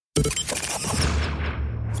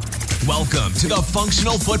Welcome to the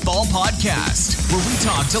Functional Football Podcast, where we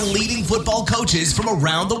talk to leading football coaches from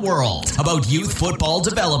around the world about youth football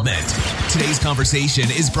development. Today's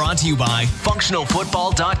conversation is brought to you by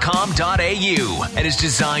functionalfootball.com.au and is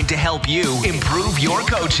designed to help you improve your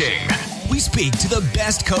coaching. We speak to the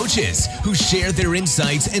best coaches who share their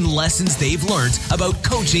insights and lessons they've learned about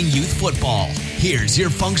coaching youth football. Here's your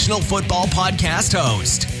Functional Football Podcast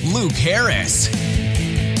host, Luke Harris.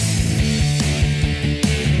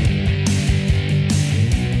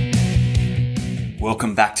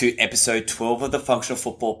 Welcome back to episode 12 of the Functional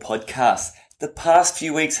Football Podcast. The past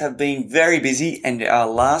few weeks have been very busy, and our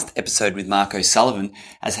last episode with Mark O'Sullivan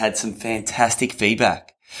has had some fantastic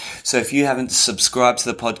feedback. So if you haven't subscribed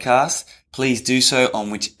to the podcast, please do so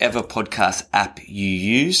on whichever podcast app you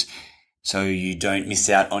use so you don't miss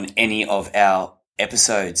out on any of our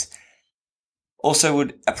episodes. Also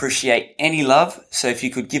would appreciate any love, so if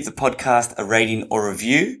you could give the podcast a rating or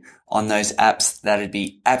review on those apps, that'd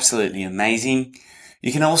be absolutely amazing.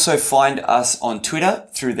 You can also find us on Twitter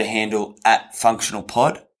through the handle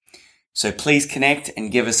 @FunctionalPod. So please connect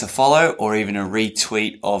and give us a follow or even a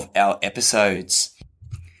retweet of our episodes.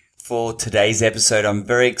 For today's episode, I'm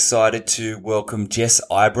very excited to welcome Jess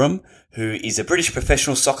Ibram, who is a British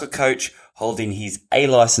professional soccer coach holding his A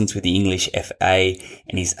license with the English FA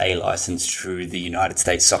and his A license through the United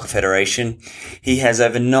States Soccer Federation. He has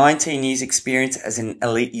over 19 years experience as an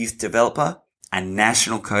elite youth developer, a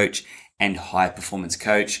national coach, and high performance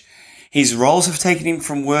coach. His roles have taken him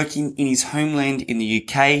from working in his homeland in the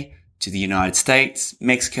UK to the United States,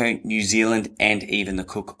 Mexico, New Zealand, and even the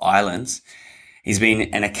Cook Islands. He's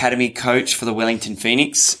been an academy coach for the Wellington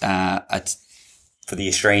Phoenix, for the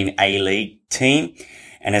Australian A-League team,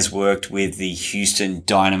 and has worked with the Houston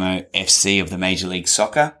Dynamo FC of the Major League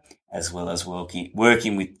Soccer, as well as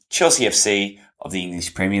working with Chelsea FC of the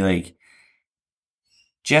English Premier League.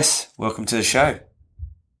 Jess, welcome to the show.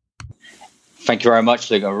 Thank you very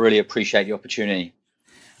much, Luke. I really appreciate the opportunity.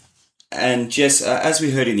 And Jess, as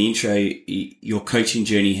we heard in the intro, your coaching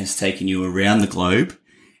journey has taken you around the globe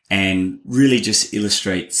and really just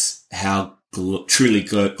illustrates how truly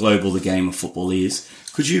global the game of football is.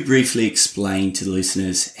 Could you briefly explain to the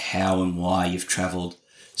listeners how and why you've travelled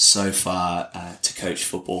so far to coach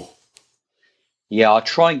football? Yeah, I'll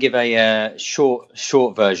try and give a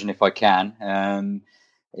short version if I can.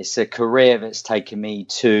 It's a career that's taken me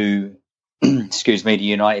to the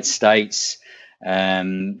United States,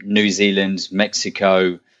 New Zealand,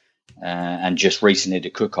 Mexico, and just recently the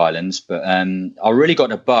Cook Islands. But I really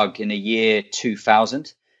got a bug in the year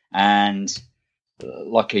 2000. And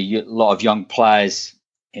like a lot of young players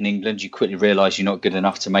in England, you quickly realise you're not good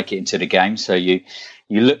enough to make it into the game. So you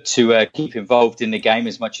look to keep involved in the game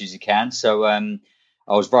as much as you can. So I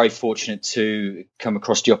was very fortunate to come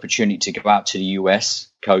across the opportunity to go out to the US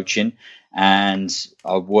coaching. And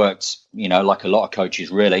I worked, like a lot of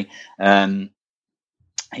coaches really, in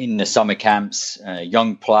the summer camps,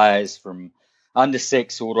 young players from under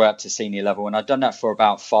 6 all the way up to senior level. And I'd done that for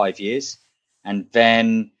about 5 years. And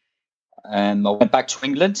then I went back to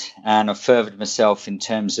England and I furthered myself in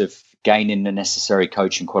terms of gaining the necessary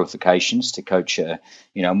coaching qualifications to coach at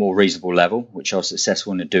a more reasonable level, which I was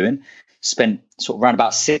successful in doing. Spent sort of around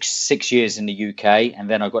about six years in the UK, and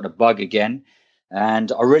then I got a bug again.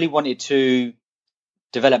 And I really wanted to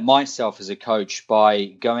develop myself as a coach by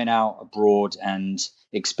going out abroad and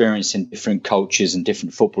experiencing different cultures and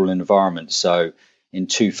different football environments. So in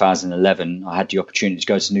 2011, I had the opportunity to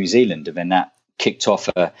go to New Zealand, and then that kicked off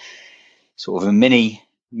a sort of a mini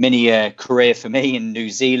career for me in New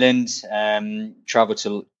Zealand. Traveled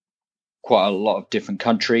to quite a lot of different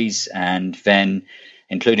countries, and then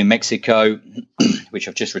including Mexico, which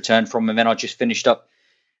I've just returned from, and then I just finished up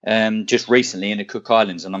just recently in the Cook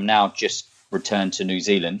Islands, and I'm now just returned to New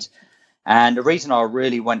Zealand. And the reason I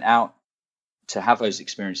really went out to have those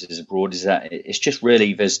experiences abroad is that it's just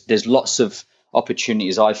really there's lots of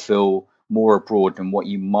opportunities I feel more abroad than what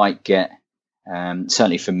you might get,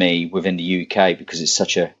 certainly for me, within the UK, because it's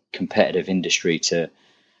such a competitive industry to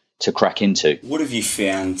crack into. What have you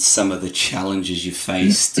found some of the challenges you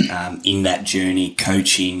faced in that journey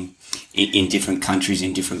coaching in different countries,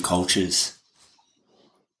 in different cultures?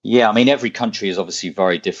 Yeah, I mean, every country is obviously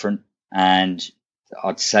very different. And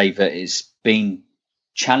I'd say that it's been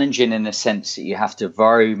challenging in the sense that you have to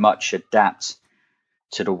very much adapt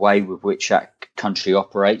to the way with which that country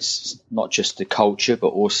operates, not just the culture, but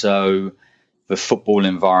also the football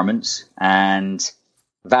environments. And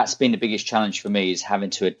that's been the biggest challenge for me, is having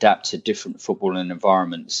to adapt to different footballing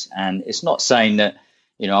environments. And it's not saying that,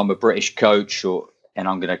 you know, I'm a British coach or and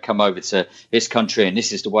I'm going to come over to this country and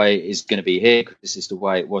this is the way it's going to be here. This is the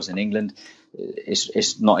way it was in England.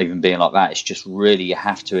 It's not even being like that. It's just really you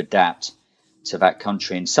have to adapt to that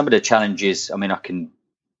country. And some of the challenges, I mean, I can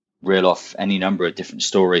reel off any number of different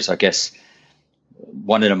stories. I guess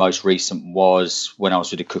one of the most recent was when I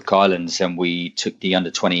was with the Cook Islands and we took the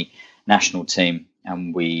under-20 national team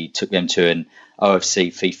and we took them to an OFC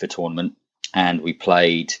FIFA tournament, and we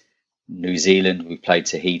played New Zealand, we played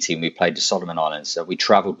Tahiti, and we played the Solomon Islands. So we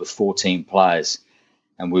travelled with 14 players,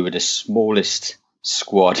 and we were the smallest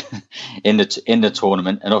squad in the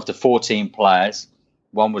tournament. And of the 14 players,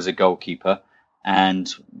 one was a goalkeeper, and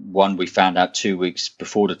one we found out 2 weeks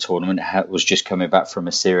before the tournament was just coming back from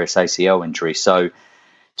a serious ACL injury. So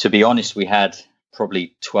to be honest, we had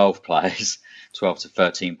probably 12 players, 12 to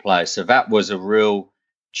 13 players. So that was a real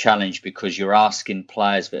challenge because you're asking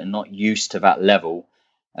players that are not used to that level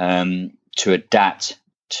to adapt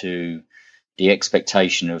to the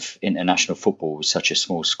expectation of international football with such a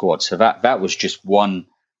small squad. So that was just one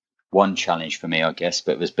challenge for me, I guess,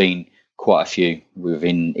 but there's been quite a few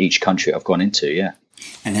within each country I've gone into, yeah.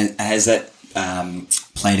 And has that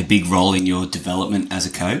played a big role in your development as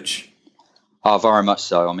a coach? Oh, very much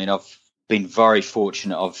so. I mean, I've been very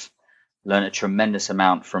fortunate. I've learned a tremendous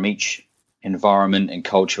amount from each environment and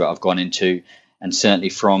culture that I've gone into, and certainly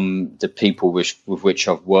from the people with which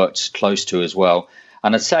I've worked close to as well.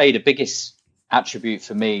 And I'd say the biggest attribute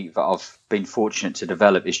for me that I've been fortunate to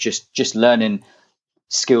develop is just learning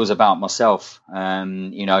skills about myself,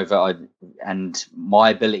 and my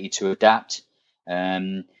ability to adapt,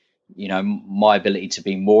 my ability to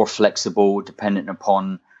be more flexible dependent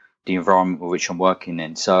upon the environment with which I'm working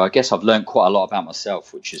in. So I guess I've learned quite a lot about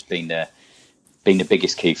myself, which has been the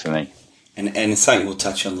biggest key for me. And it's something we'll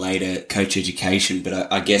touch on later, coach education, but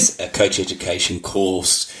I guess a coach education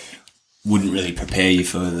course wouldn't really prepare you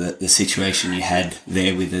for the situation you had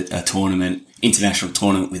there with a tournament, international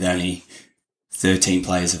tournament with only 13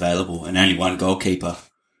 players available and only one goalkeeper.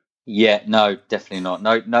 Yeah, no, definitely not.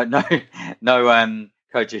 No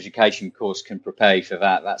coach education course can prepare you for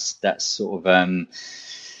that. That's sort of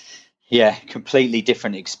completely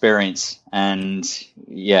different experience. And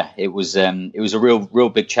yeah, it was a real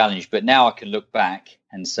big challenge. But now I can look back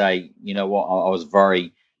and say, you know what, I was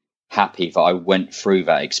very happy that I went through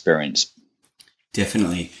that experience.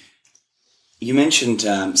 Definitely. You mentioned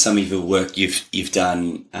some of the work you've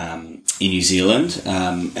done in New Zealand,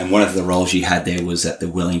 and one of the roles you had there was at the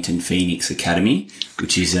Wellington Phoenix Academy,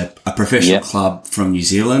 which is a professional club from New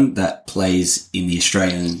Zealand that plays in the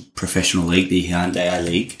Australian Professional League, the Hyundai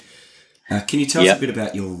League. Can you tell us a bit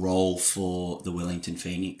about your role for the Wellington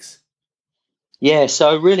Phoenix? Yeah,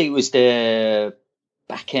 so really it was the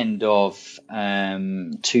back end of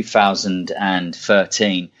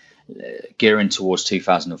 2013, gearing towards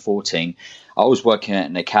 2014. I was working at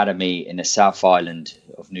an academy in the South Island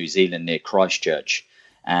of New Zealand near Christchurch,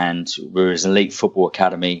 and we were an elite football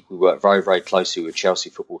academy. We worked very, very closely with Chelsea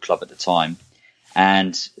Football Club at the time.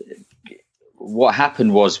 And what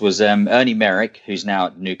happened was Ernie Merrick, who's now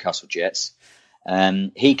at Newcastle Jets,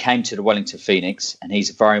 he came to the Wellington Phoenix, and he's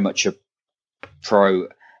very much a pro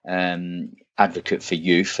advocate for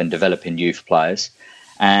youth and developing youth players.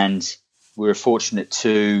 And we were fortunate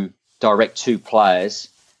to direct 2 players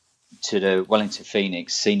to the Wellington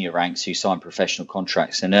Phoenix senior ranks who signed professional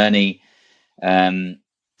contracts. And Ernie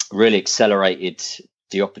really accelerated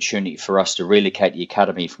the opportunity for us to relocate the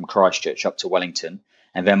academy from Christchurch up to Wellington.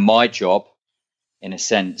 And then my job, in a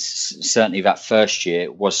sense, certainly that first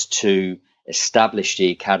year, was to establish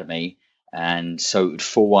the academy, and so it would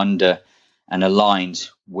fall under and aligned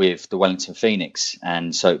with the Wellington Phoenix.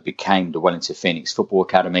 And so it became the Wellington Phoenix Football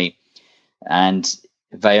Academy. And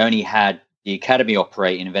they only had the academy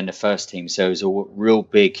operating and then the first team. So it was a real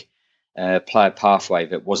big player pathway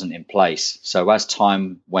that wasn't in place. So as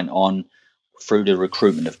time went on, through the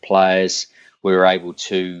recruitment of players, we were able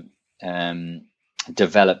to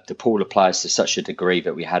develop the pool of players to such a degree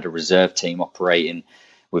that we had a reserve team operating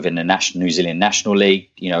within the New Zealand National League.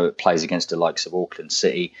 It plays against the likes of Auckland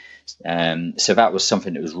City. So that was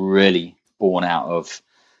something that was really born out of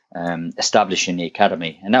establishing the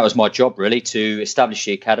academy. And that was my job, really, to establish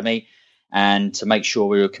the academy and to make sure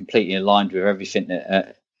we were completely aligned with everything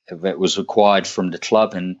that was required from the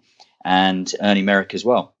club and Ernie Merrick as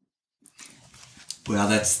well. Well,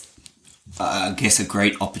 that's, I guess, a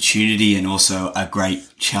great opportunity and also a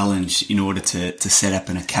great challenge in order to set up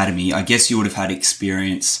an academy. I guess you would have had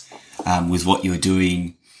experience with what you were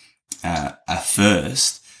doing at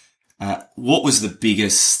first. What was the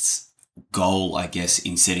biggest goal, I guess,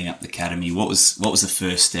 in setting up the academy? What was the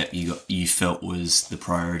first step you felt was the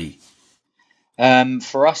priority?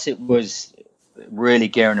 For us, it was really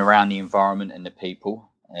gearing around the environment and the people,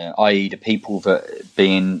 i.e. the people that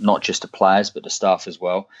being not just the players, but the staff as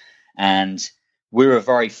well. And we were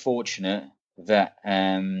very fortunate that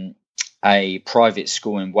a private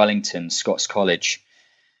school in Wellington, Scots College,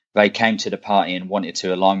 they came to the party and wanted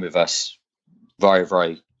to align with us very,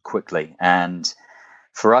 very quickly. And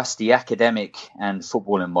for us, the academic and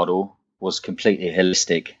footballing model was completely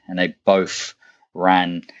holistic, and they both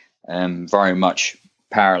ran very much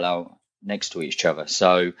parallel next to each other.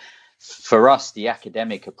 So for us, the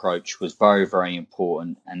academic approach was very, very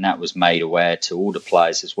important, and that was made aware to all the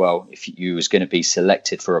players as well. If you was going to be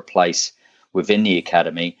selected for a place within the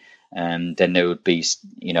academy, then there would be,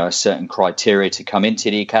 a certain criteria to come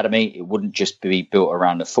into the academy. It wouldn't just be built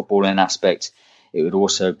around the footballing aspect. It would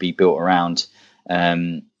also be built around,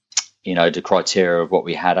 the criteria of what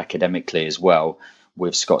we had academically as well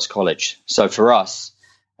with Scots College. So for us,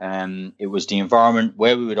 it was the environment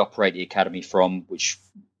where we would operate the academy from, which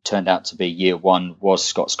turned out to be year one was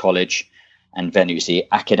Scots College, and then it was the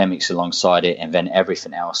academics alongside it, and then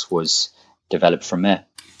everything else was developed from there.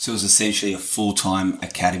 So it was essentially a full-time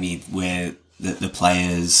academy where the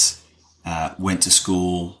players went to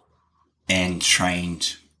school and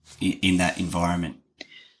trained in that environment.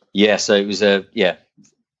 Yeah, so it was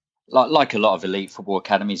like a lot of elite football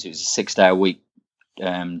academies, it was a 6-day-a-week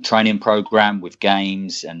training program with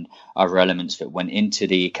games and other elements that went into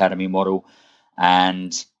the academy model.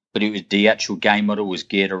 But it was the actual game model was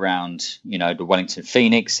geared around, the Wellington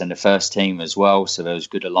Phoenix and the first team as well. So there was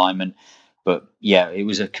good alignment. But yeah, it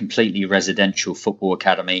was a completely residential football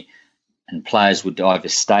academy, and players would either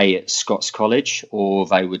stay at Scots College or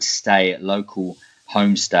they would stay at local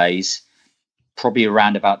homestays, probably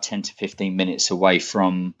around about 10 to 15 minutes away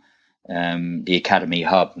from the academy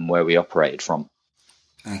hub and where we operated from.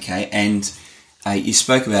 Okay, and you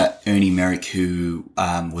spoke about Ernie Merrick, who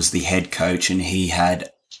was the head coach, and he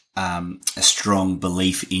had a strong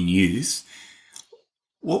belief in youth.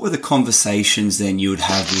 What were the conversations then you would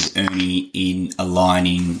have with Ernie in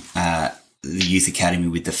aligning the youth academy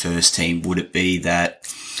with the first team? Would it be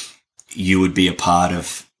that you would be a part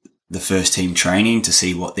of the first team training to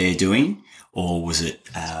see what they're doing, or was it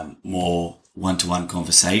more one-to-one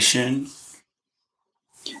conversation?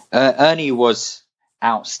 Ernie was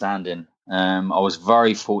outstanding. I was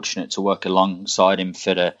very fortunate to work alongside him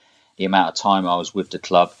for the amount of time I was with the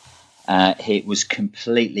club. It was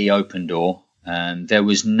completely open door. There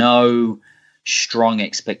was no strong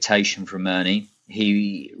expectation from Ernie.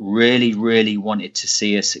 He really, really wanted to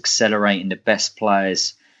see us accelerating the best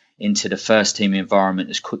players into the first team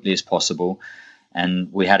environment as quickly as possible.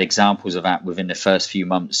 And we had examples of that within the first few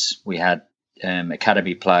months. We had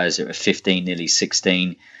academy players that were 15, nearly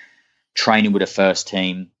 16, training with the first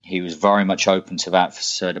team. He was very much open to that.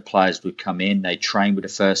 So the players would come in, they train with the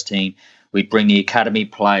first team. We'd bring the academy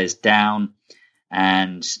players down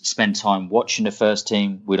and spend time watching the first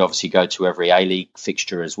team. We'd obviously go to every A-League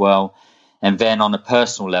fixture as well. And then on a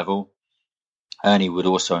personal level, Ernie would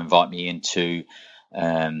also invite me into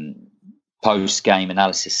post-game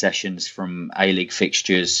analysis sessions from A-League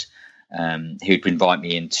fixtures. He would invite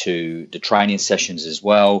me into the training sessions as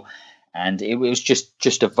well. And it was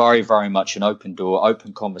just a very, very much an open door,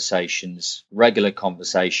 open conversations, regular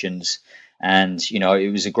conversations. And,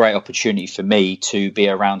 it was a great opportunity for me to be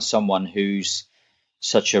around someone who's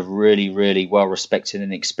such a really, really well-respected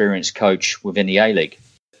and experienced coach within the A-League.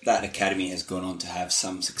 That academy has gone on to have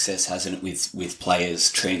some success, hasn't it, with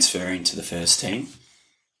players transferring to the first team?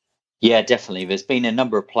 Yeah, definitely. There's been a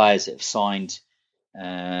number of players that have signed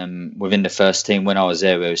within the first team. When I was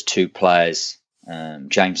there was 2 players,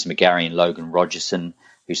 James McGarry and Logan Rogerson,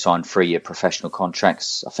 who signed 3-year professional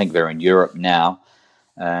contracts. I think they're in Europe now.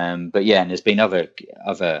 But yeah, and there's been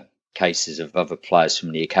other cases of other players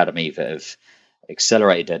from the academy that have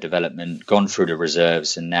accelerated their development, gone through the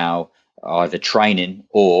reserves, and now either training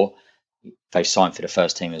or they've signed for the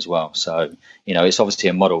first team as well. So, it's obviously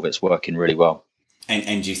a model that's working really well.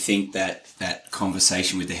 And do you think that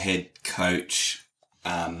conversation with the head coach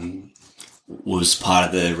was part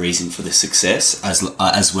of the reason for the success,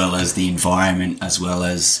 as well as the environment, as well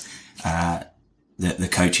as the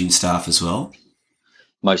coaching staff as well?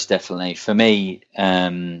 Most definitely. For me,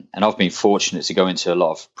 and I've been fortunate to go into a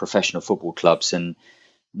lot of professional football clubs, and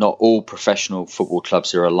not all professional football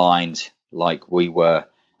clubs are aligned like we were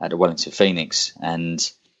at the Wellington Phoenix. And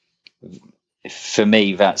for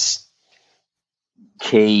me, that's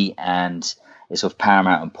key, and it's of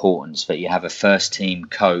paramount importance that you have a first team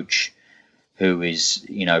coach who is,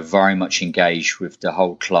 very much engaged with the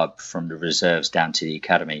whole club from the reserves down to the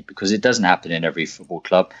academy, because it doesn't happen in every football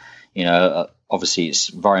club. Obviously it's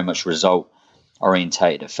very much result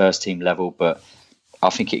orientated at first team level, but I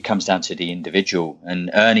think it comes down to the individual. And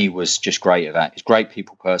Ernie was just great at that. He's a great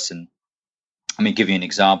people person. I mean, give you an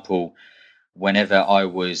example. Whenever I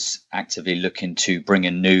was actively looking to bring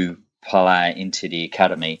a new player into the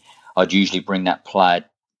academy, I'd usually bring that player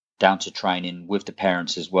down to training with the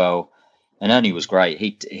parents as well. And Ernie was great.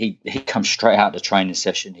 He'd come straight out of the training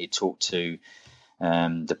session. He'd talk to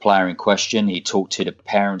the player in question. He'd talk to the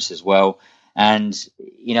parents as well. And,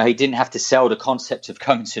 he didn't have to sell the concept of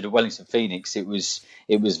going to the Wellington Phoenix. It was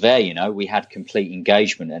there, we had complete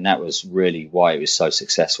engagement, and that was really why it was so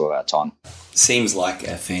successful at that time. Seems like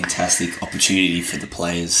a fantastic opportunity for the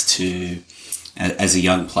players to, as a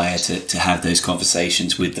young player, to have those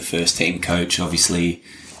conversations with the first team coach. Obviously,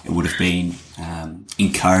 it would have been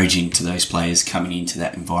encouraging to those players coming into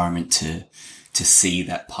that environment to see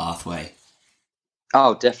that pathway.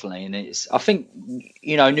 Oh, definitely. And I think,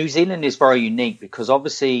 New Zealand is very unique because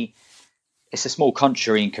obviously it's a small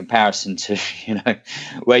country in comparison to,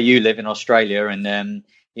 where you live in Australia. And,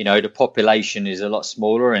 the population is a lot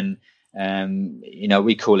smaller. And,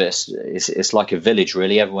 we call it, it's like a village,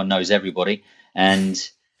 really. Everyone knows everybody. And,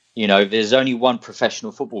 there's only one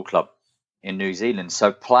professional football club in New Zealand.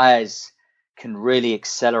 So players can really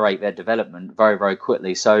accelerate their development very, very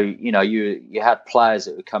quickly. So, you had players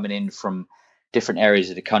that were coming in from different areas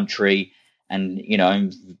of the country, and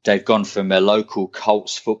they've gone from a local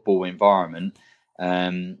Colts football environment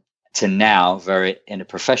to now they're in a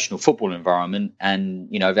professional football environment, and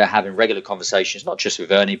they're having regular conversations, not just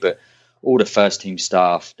with Ernie, but all the first team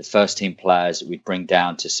staff, the first team players that we'd bring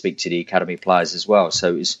down to speak to the academy players as well.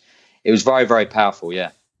 So it was very, very powerful.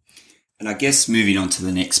 Yeah. And I guess moving on to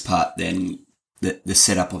the next part then, the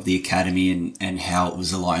setup of the academy and how it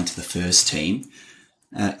was aligned to the first team.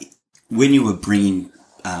 When you were bringing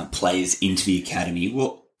players into the academy,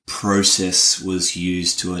 what process was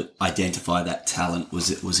used to identify that talent?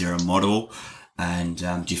 Was there a model, and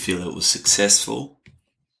do you feel it was successful?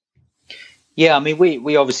 Yeah, I mean,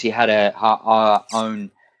 we obviously had our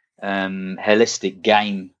own holistic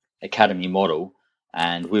game academy model,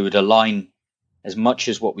 and we would align as much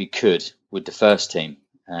as what we could with the first team.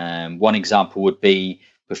 One example would be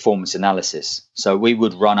performance analysis. So we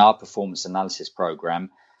would run our performance analysis program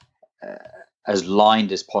as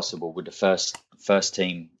aligned as possible with the first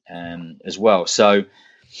team as well. So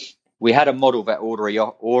we had a model that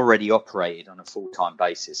already operated on a full-time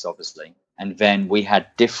basis, obviously, and then we had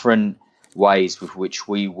different ways with which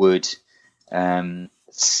we would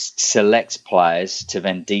select players to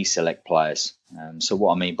then deselect players. So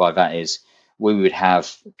what I mean by that is we would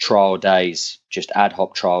have trial days, just ad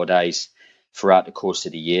hoc trial days throughout the course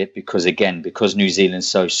of the year, because New Zealand's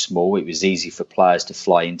so small, it was easy for players to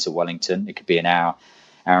fly into Wellington. It could be an hour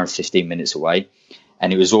and 15 minutes away.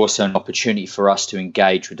 And it was also an opportunity for us to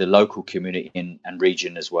engage with the local community and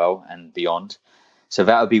region as well and beyond. So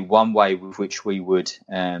that would be one way with which we would,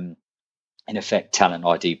 in effect, talent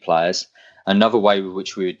ID players. Another way with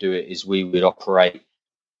which we would do it is we would operate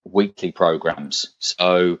weekly programs.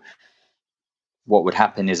 So what would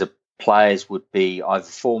happen is players would be either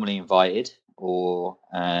formally invited or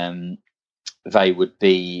they would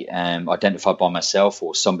be identified by myself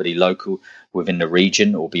or somebody local within the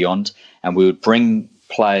region or beyond. And we would bring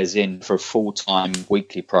players in for a full-time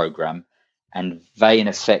weekly program, and they in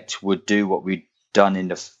effect would do what we'd done in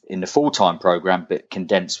the full-time program, but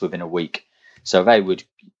condensed within a week. So they would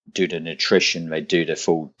do the nutrition, they'd do the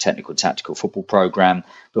full technical tactical football program,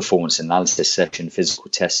 performance analysis session,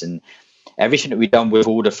 physical tests, and everything that we've done with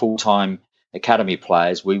all the full-time academy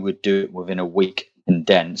players, we would do it within a week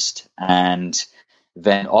condensed. And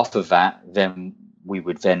then off of that, then we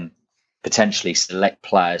would then potentially select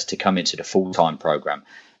players to come into the full-time program.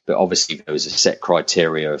 But obviously there was a set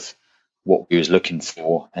criteria of what we was looking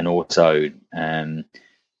for, and also,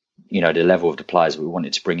 the level of the players we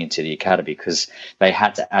wanted to bring into the academy, because they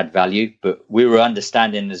had to add value. But we were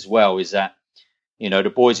understanding as well is that,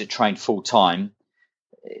 the boys that trained full-time,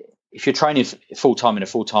 if you're training full-time in a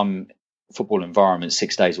full-time football environment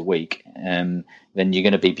 6 days a week, then you're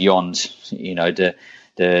going to be beyond,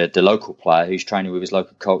 the local player who's training with his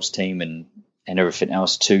local Colts team and everything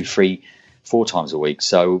else 2, 3, 4 times a week.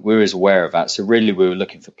 So we were aware of that. So really we were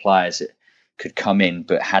looking for players that could come in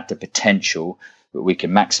but had the potential, that we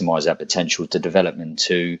can maximise that potential to development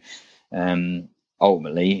to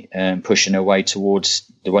ultimately pushing their way towards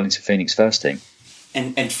the Wellington Phoenix first team.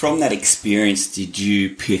 And from that experience, did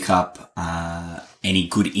you pick up any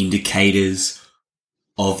good indicators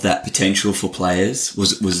of that potential for players?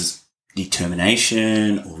 Was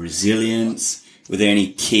determination or resilience? Were there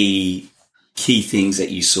any key things that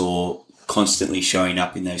you saw constantly showing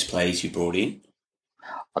up in those players you brought in?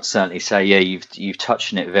 I'd certainly say, yeah, you've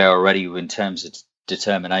touched on it there already in terms of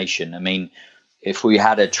determination. I mean, if we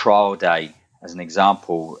had a trial day, as an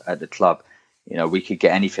example, at the club, we could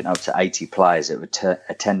get anything up to 80 players that would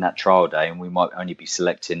attend that trial day, and we might only be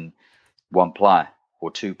selecting one player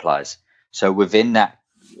or two players. So within that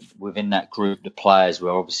group, the players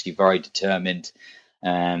were obviously very determined,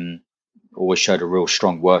 always showed a real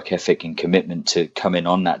strong work ethic and commitment to come in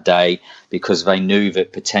on that day, because they knew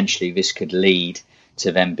that potentially this could lead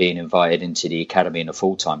to them being invited into the academy on a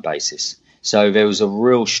full-time basis. So there was a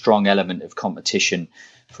real strong element of competition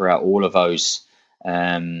throughout all of those,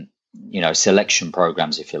 selection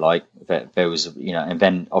programs, if you like. There was, and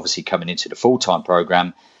then obviously coming into the full-time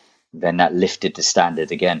program, then that lifted the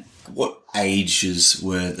standard again. What ages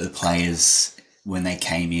were the players when they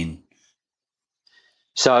came in?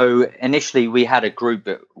 So initially we had a group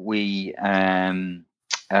that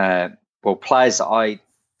players that I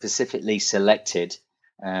specifically selected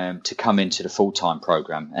to come into the full-time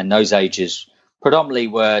program. And those ages predominantly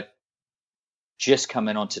were just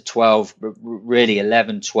coming on to 12, really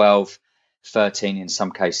 11, 12, 13, in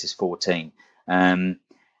some cases 14. And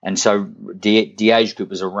so the age group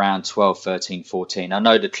was around 12, 13, 14. I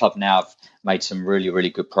know the club now have made some really, really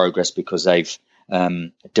good progress because they've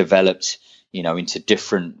developed, into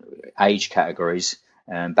different age categories.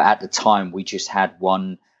 But at the time, we just had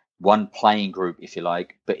one playing group, if you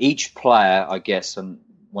like. But each player, I guess, and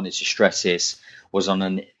wanted to stress this, was on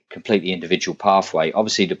a completely individual pathway.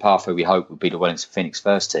 Obviously, the pathway we hope would be the Wellington Phoenix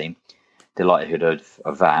first team. The likelihood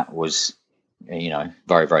of that was,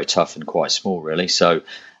 very, very tough and quite small, really. So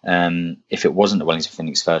if it wasn't the Wellington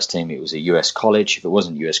Phoenix first team, it was a US college. If it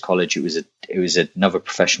wasn't US college, it was another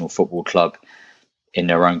professional football club in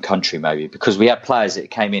their own country, maybe, because we had players that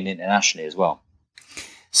came in internationally as well.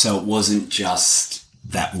 So it wasn't just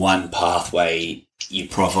that one pathway. You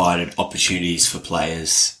provided opportunities for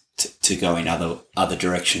players to go in other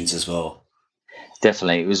directions as well.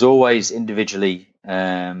 Definitely. It was always individually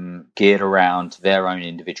geared around their own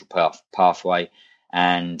individual pathway.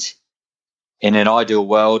 And in an ideal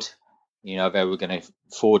world, they were going to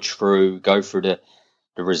forge through, go through the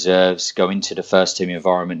reserves, go into the first team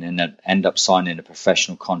environment, and then end up signing a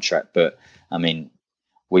professional contract. But I mean,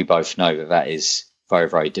 we both know that is very,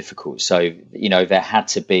 very difficult. So, there had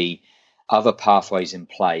to be other pathways in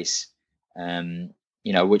place,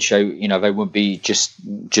 which they wouldn't be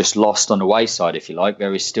just lost on the wayside, if you like.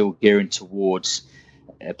 There is still gearing towards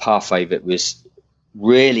a pathway that was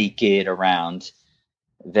really geared around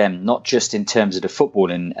them, not just in terms of the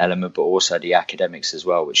footballing element, but also the academics as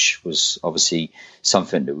well, which was obviously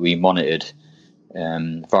something that we monitored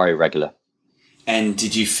very regular. And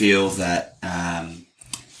did you feel that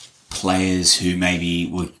players who maybe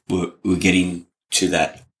were getting to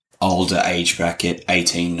that older age bracket,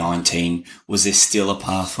 18, 19, was there still a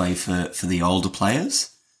pathway for the older players?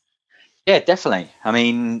 Yeah, definitely. I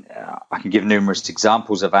mean, I can give numerous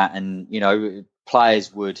examples of that. And,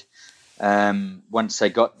 players would, once they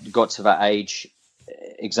got to that age,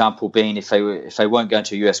 example being if they weren't going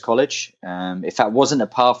to a US college, if that wasn't a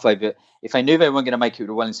pathway, but if they knew they weren't going to make it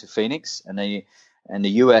to Wellington Phoenix, and the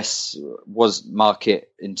US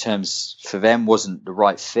market in terms for them wasn't the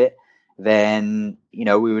right fit, then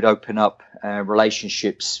we would open up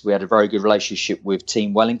relationships. We had a very good relationship with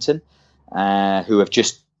Team Wellington, who have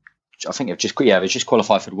just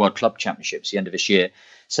qualified for the World Club Championships at the end of this year.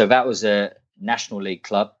 So that was a National League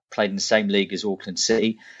club, played in the same league as Auckland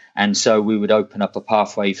City, and so we would open up a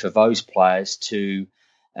pathway for those players to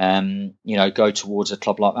go towards a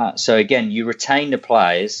club like that. So again, you retain the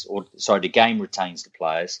players, the game retains the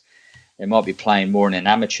players. They might be playing more on an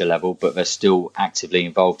amateur level, but they're still actively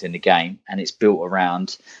involved in the game, and it's built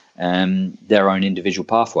around their own individual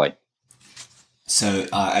pathway. So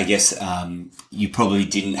I guess you probably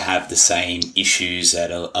didn't have the same issues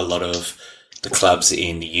that a lot of the clubs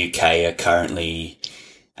in the UK are currently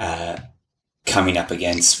coming up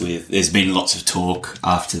against. There's been lots of talk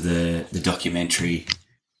after the documentary,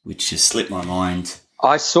 which just slipped my mind.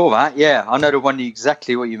 I saw that, yeah. I know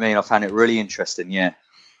exactly what you mean. I found it really interesting, yeah.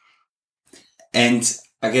 And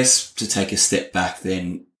I guess to take a step back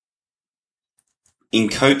then, in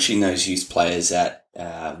coaching those youth players at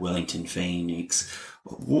Wellington Phoenix,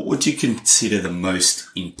 what would you consider the most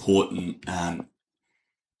important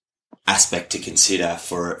aspect to consider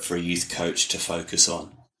for a youth coach to focus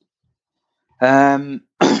on?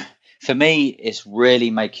 For me, it's really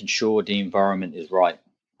making sure the environment is right.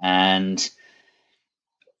 And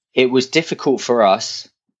it was difficult for us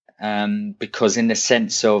because in the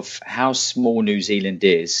sense of how small New Zealand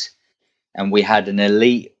is, and we had an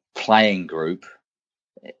elite playing group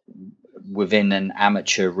within an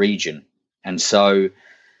amateur region. And so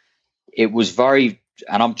it was very,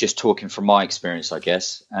 and I'm just talking from my experience, I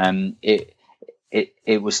guess.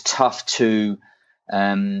 It was tough to,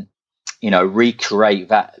 recreate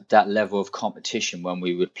that level of competition when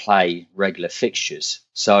we would play regular fixtures.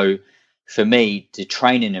 So for me, the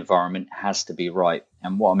training environment has to be right.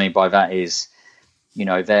 And what I mean by that is,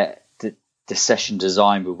 the session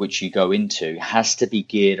design with which you go into has to be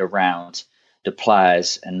geared around the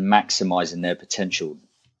players and maximizing their potential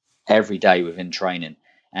every day within training.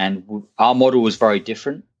 And our model was very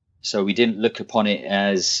different. So we didn't look upon it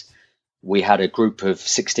as we had a group of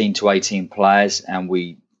 16 to 18 players and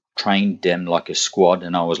we trained them like a squad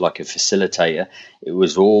and I was like a facilitator. It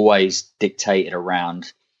was always dictated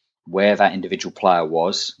around where that individual player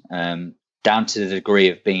was, down to the degree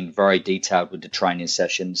of being very detailed with the training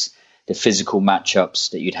sessions, the physical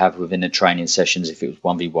matchups that you'd have within the training sessions, if it was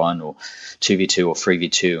 1v1 or 2v2 or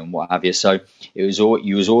 3v2 and what have you. So you was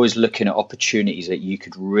always looking at opportunities that you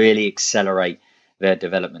could really accelerate their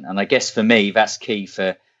development. And I guess for me, that's key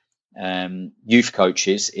for youth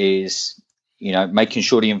coaches is, making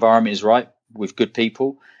sure the environment is right with good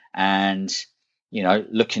people and,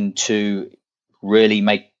 looking to really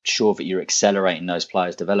make sure that you're accelerating those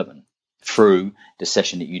players' development through the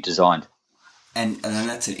session that you designed. And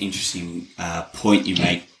that's an interesting point you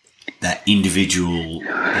make, that individual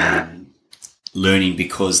learning,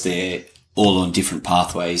 because they're all on different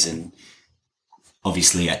pathways and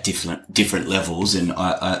obviously at different levels. And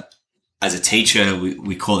I as a teacher,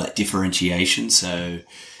 we call that differentiation. So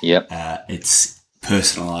it's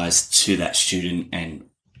personalized to that student and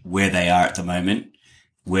where they are at the moment,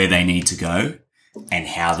 where they need to go, and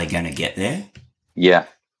how they're going to get there. Yeah.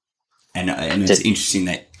 And it's interesting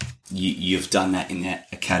that you've done that in that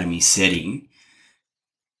academy setting.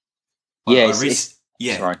 Yeah.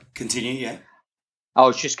 Sorry. Continue. Yeah. I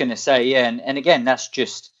was just going to say, and again, that's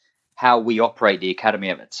just how we operate the academy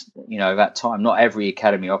at that time. Not every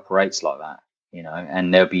academy operates like that,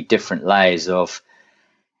 and there'll be different layers of,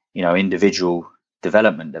 individual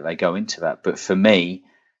development that they go into that. But for me,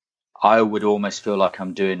 I would almost feel like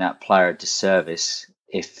I'm doing that player a disservice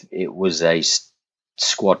if it was a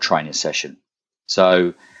squad training session.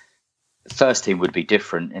 So the first team would be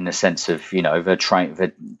different in the sense of, they're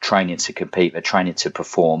training to compete, they're training to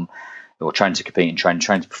perform, or training to compete and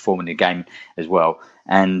training to perform in the game as well.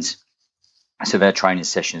 And so their training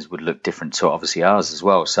sessions would look different to obviously ours as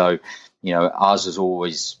well. So, ours is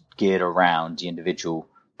always geared around the individual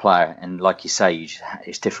player. And like you say,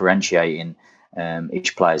 it's differentiating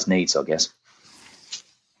each player's needs, I guess.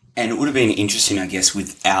 And it would have been interesting, I guess,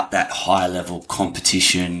 without that high level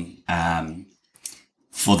competition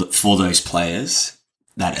for those players,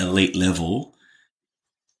 that elite level.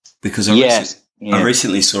 Because I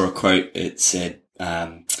recently saw a quote. It said,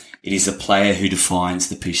 "It is the player who defines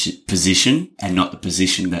the position, and not the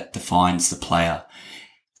position that defines the player."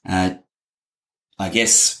 I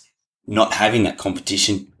guess not having that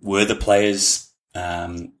competition, were the players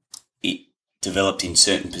developed in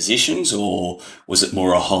certain positions, or was it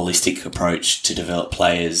more a holistic approach to develop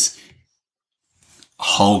players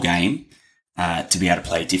whole game to be able to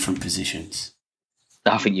play different positions?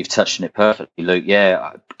 I think you've touched on it perfectly, Luke.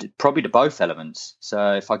 Yeah, probably to both elements.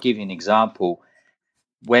 So if I give you an example,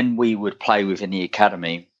 when we would play within the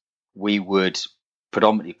academy, we would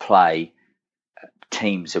predominantly play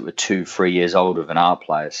teams that were 2-3 years older than our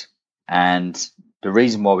players. And the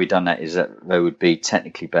reason why we've done that is that they would be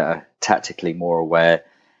technically better, tactically more aware,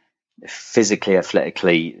 physically,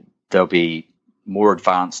 athletically, they'll be more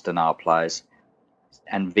advanced than our players.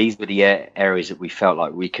 And these were the areas that we felt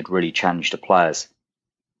like we could really challenge the players,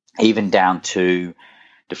 even down to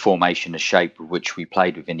the formation, the shape of which we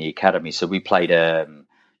played within the academy. So we played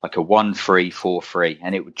like a 1-3-4-3,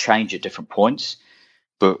 and it would change at different points.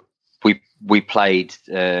 But we played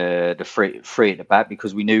the three at the back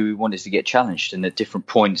because we knew we wanted to get challenged. And at different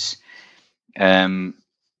points,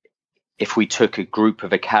 if we took a group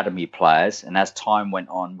of academy players, and as time went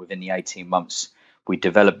on within the 18 months, we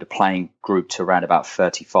developed a playing group to around about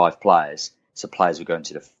 35 players. So players would go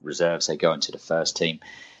into the reserves, they go into the first team.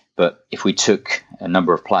 But if we took a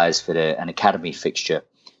number of players for an academy fixture,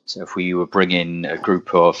 so if we were bringing a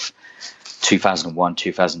group of 2001,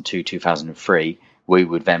 2002, 2003, we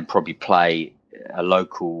would then probably play a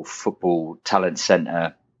local football talent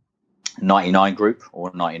centre 99 group,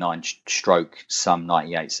 or 99 stroke some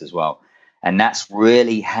 98s as well. And that's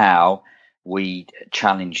really how we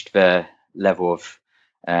challenged the level of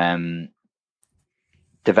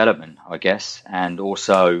development, I guess, and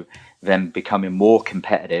also them becoming more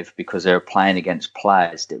competitive because they were playing against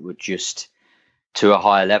players that were just to a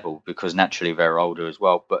higher level because naturally they're older as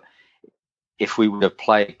well. But if we would have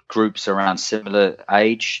played groups around similar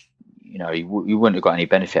age, you wouldn't have got any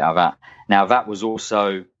benefit out of that. Now, that was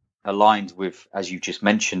also aligned with, as you just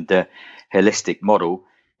mentioned, the holistic model,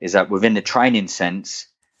 is that within the training sense,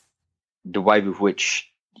 the way with which,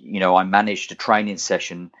 I managed a training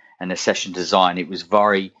session and the session design, it was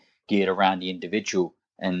very geared around the individual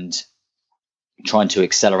and trying to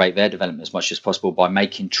accelerate their development as much as possible by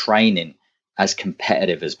making training as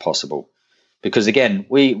competitive as possible. Because again,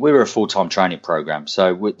 we were a full-time training program.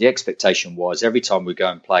 So the expectation was every time we go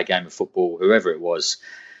and play a game of football, whoever it was,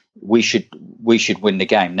 we should win the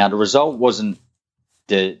game. Now, the result wasn't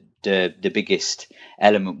the biggest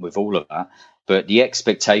element with all of that, but the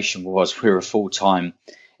expectation was we're a full-time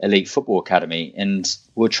elite football academy and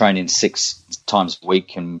we're training 6 times a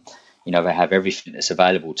week, and they have everything that's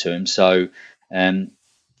available to them. So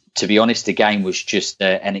to be honest, the game was just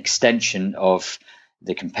an extension of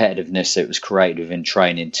the competitiveness that was created within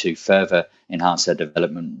training to further enhance their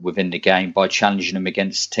development within the game by challenging them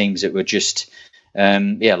against teams that were just,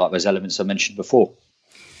 like those elements I mentioned before.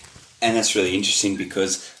 And that's really interesting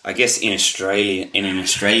because I guess in an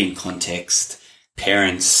Australian context,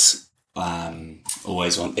 parents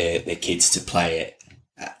always want their kids to play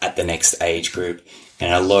at the next age group.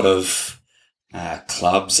 And a lot of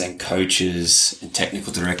clubs and coaches and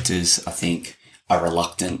technical directors, I think, are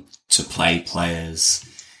reluctant to play players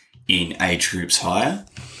in age groups higher.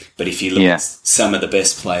 But if you look at some of the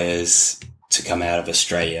best players to come out of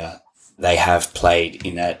Australia, they have played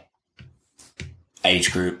in that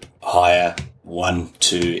age group higher, 1,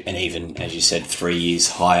 2, and even, as you said, 3 years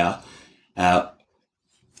higher.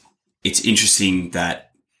 It's interesting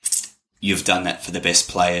that you've done that for the best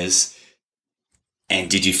players. And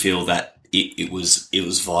did you feel that it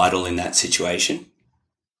was vital in that situation?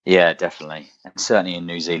 Yeah, definitely, and certainly in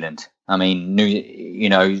New Zealand. I mean, New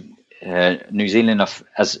Zealand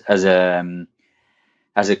as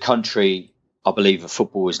a country, I believe that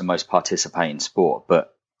football is the most participating sport.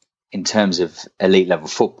 But in terms of elite level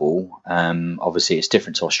football, obviously it's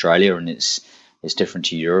different to Australia and it's different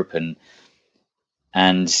to Europe,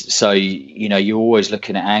 and so you're always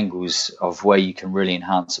looking at angles of where you can really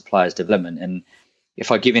enhance a player's development. And if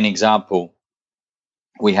I give you an example,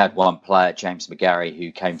 we had one player, James McGarry,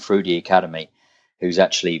 who came through the academy, who's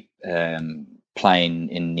actually playing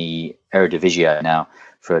in the Eredivisie now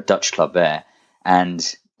for a Dutch club there.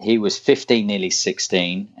 And he was 15, nearly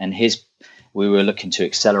 16, and we were looking to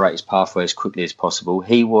accelerate his pathway as quickly as possible.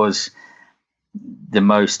 He was the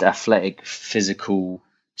most athletic, physical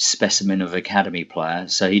specimen of academy player.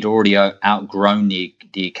 So he'd already outgrown the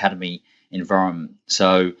academy environment.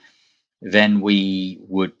 So then we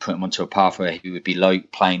would put him onto a path where he would be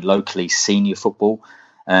playing locally senior football.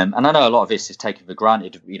 And I know a lot of this is taken for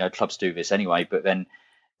granted. Clubs do this anyway, but then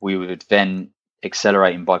we would then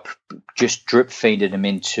accelerate him by just drip feeding him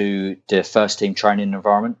into the first team training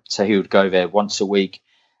environment. So he would go there once a week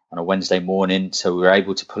on a Wednesday morning. So we were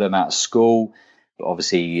able to pull him out of school. But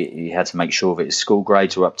obviously you had to make sure that his school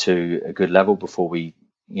grades were up to a good level before we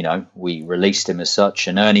released him as such.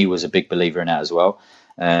 And Ernie was a big believer in that as well.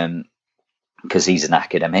 Because he's an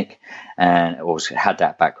academic and also had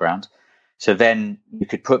that background. So then you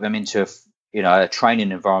could put them into a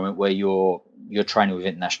training environment where you're training with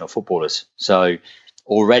international footballers. So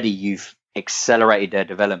already you've accelerated their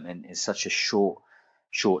development in such a short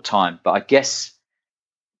time. But I guess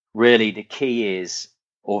really the key is,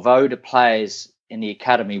 although the players in the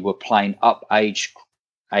academy were playing up age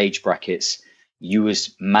brackets, you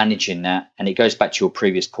was managing that. And it goes back to your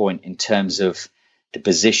previous point in terms of the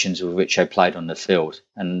positions with which they played on the field.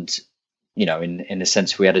 And, in a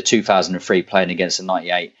sense, if we had a 2003 playing against a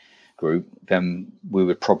 98 group, then we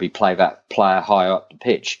would probably play that player higher up the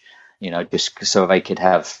pitch, just so they could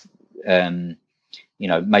have,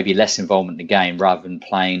 maybe less involvement in the game rather than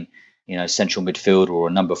playing, central midfield or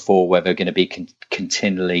a number 4 where they're going to be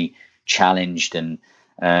continually challenged and,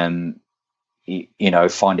 find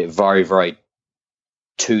it very, very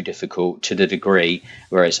too difficult to the degree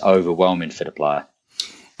where it's overwhelming for the player.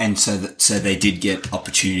 And so they did get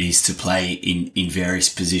opportunities to play in various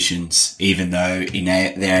positions, even though in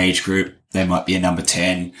their age group, they might be a number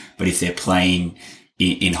 10. But if they're playing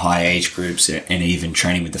in high age groups and even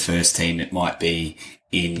training with the first team, it might be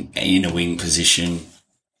in a wing position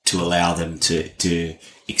to allow them to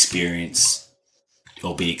experience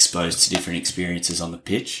or be exposed to different experiences on the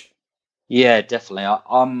pitch. Yeah, definitely.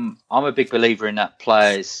 I'm a big believer in that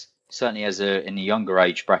players, certainly in the younger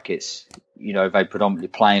age brackets, they predominantly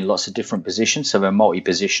play in lots of different positions, so they're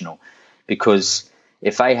multi-positional. Because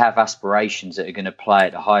if they have aspirations that are going to play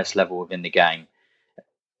at the highest level within the game,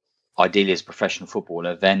 ideally as a professional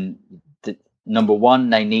footballer, then number one,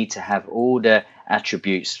 they need to have all the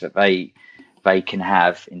attributes that they they can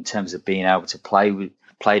have in terms of being able to play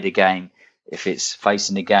the game. If it's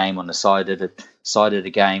facing the game on the side of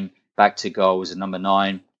the game, back to goal as a number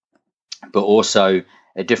 9, but also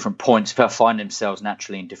at different points, they'll find themselves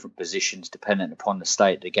naturally in different positions dependent upon the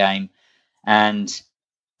state of the game. And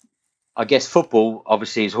I guess football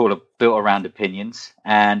obviously is all built around opinions.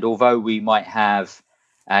 And although we might have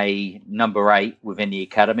a number 8 within the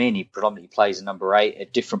academy, and he predominantly plays a number 8,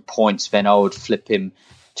 at different points, then I would flip him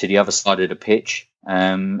to the other side of the pitch,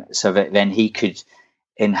 so that then he could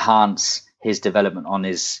enhance his development on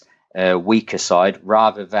his weaker side,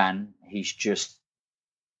 rather than he's just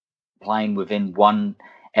playing within one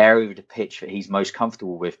area of the pitch that he's most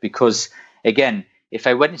comfortable with. Because again, if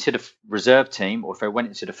they went into the reserve team or if they went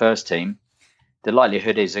into the first team, the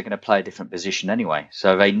likelihood is they're going to play a different position anyway.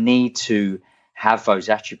 So they need to have those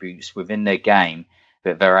attributes within their game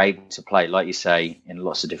that they're able to play, like you say, in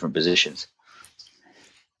lots of different positions.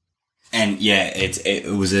 And yeah, it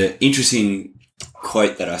was an interesting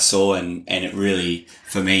quote that I saw, and it really,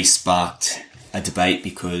 for me, sparked a debate,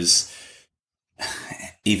 because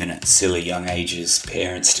even at silly young ages,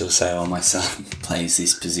 parents still say, "Oh, my son plays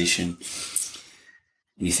this position."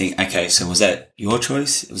 And you think, okay, so was that your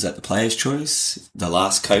choice? Was that the player's choice? The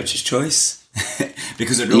last coach's choice?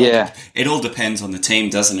 Because it all depends on the team,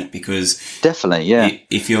 doesn't it? Because definitely, yeah.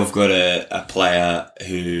 If you've got a player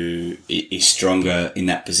who is stronger in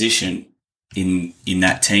that position in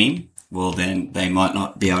that team, well, then they might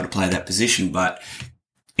not be able to play that position. But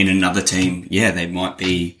in another team, yeah, they might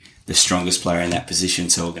be the strongest player in that position,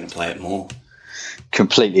 so we're going to play it more.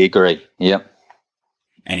 Completely agree. Yep.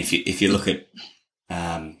 And if you look at,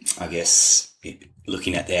 I guess,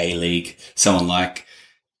 looking at the A-League, someone like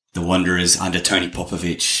the Wanderers under Tony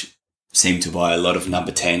Popovic seem to buy a lot of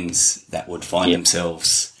number 10s that would find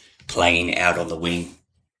themselves playing out on the wing,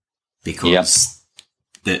 because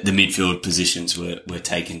the midfield positions were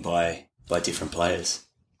taken by different players.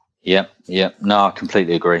 Yep. No, I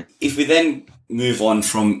completely agree. If we then move on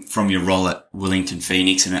from your role at Wellington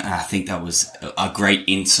Phoenix, and I think that was a great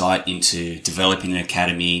insight into developing an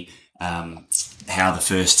academy, how the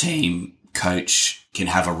first team coach can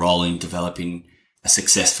have a role in developing a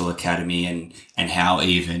successful academy, and how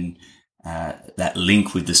even that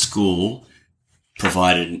link with the school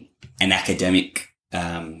provided an academic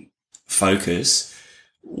focus.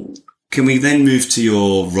 Can we then move to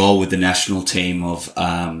your role with the national team of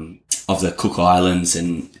the Cook Islands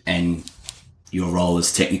and your role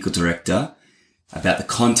as technical director, about the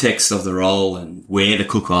context of the role and where the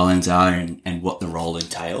Cook Islands are and what the role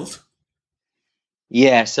entailed?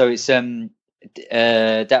 Yeah, so it's that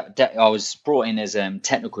I was brought in as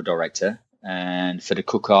technical director and for the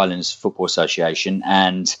Cook Islands Football Association,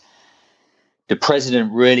 and the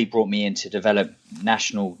president really brought me in to develop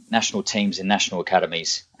national teams and national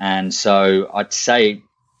academies. And so I'd say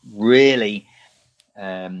really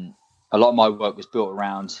a lot of my work was built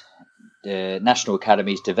around the national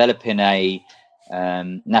academies, developing a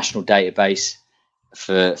national database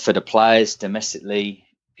for the players domestically,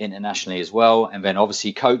 internationally as well, and then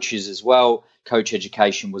obviously coaches as well. Coach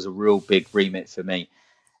education was a real big remit for me.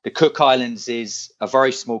 The Cook Islands is a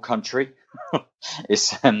very small country.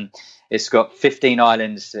 It's got 15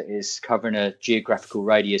 islands that is covering a geographical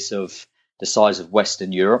radius of the size of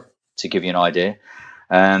Western Europe, to give you an idea.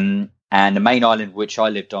 And the main island which I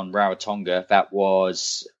lived on, Rarotonga, that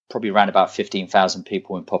was probably around about 15,000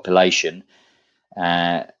 people in population,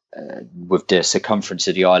 with the circumference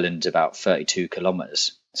of the island about 32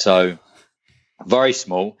 kilometers. So very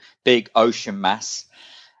small, big ocean mass.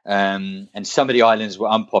 And some of the islands were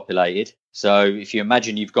unpopulated. So if you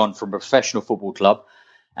imagine you've gone from a professional football club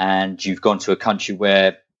and you've gone to a country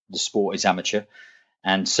where the sport is amateur.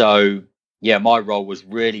 And so, yeah, my role was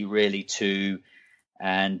really to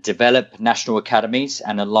develop national academies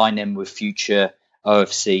and align them with future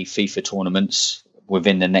OFC FIFA tournaments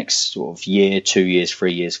within the next sort of year, 2 years,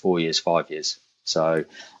 3 years, 4 years, 5 years. So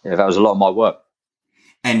yeah, that was a lot of my work.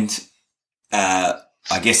 And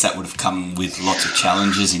I guess that would have come with lots of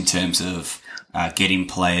challenges in terms of getting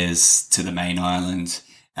players to the main island,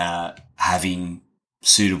 having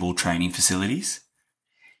suitable training facilities.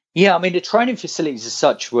 Yeah, I mean, the training facilities as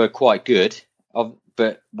such were quite good,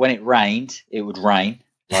 but when it rained, it would rain.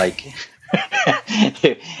 Like,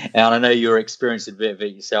 and I know you're experiencing a bit of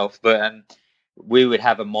it yourself, but we would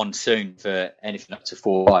have a monsoon for anything up to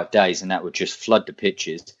 4 or 5 days, and that would just flood the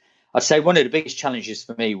pitches. I'd say one of the biggest challenges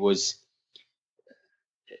for me was,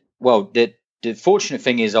 well, the fortunate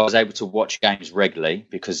thing is I was able to watch games regularly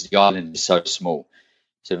because the island is so small.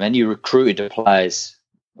 So then you recruited the players,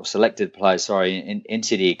 or selected the players,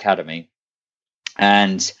 into the academy.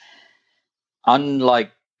 And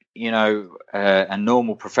unlike a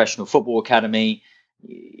normal professional football academy,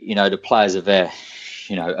 the players are there,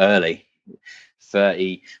 early,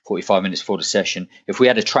 30, 45 minutes before the session. If we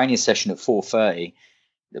had a training session at 4:30,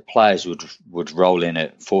 the players would roll in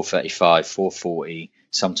at 4:35, 4:40,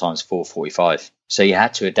 sometimes 4:45. So you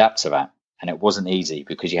had to adapt to that. And it wasn't easy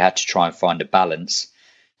because you had to try and find a balance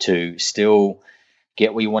to still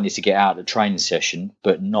get what you wanted to get out of the training session,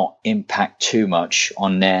 but not impact too much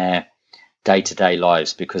on their day-to-day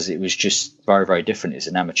lives, because it was just very, very different. It's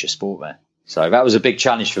an amateur sport there. So that was a big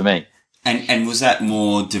challenge for me. And was that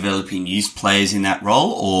more developing youth players in that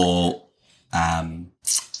role, or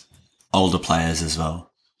older players as well?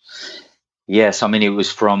 Yes, I mean, it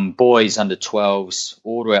was from boys under 12s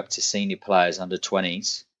all the way up to senior players under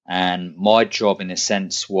 20s. And my job, in a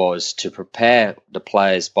sense, was to prepare the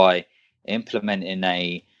players by implementing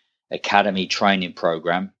a academy training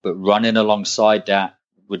program, but running alongside that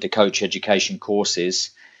with the coach education courses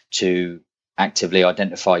to actively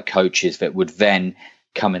identify coaches that would then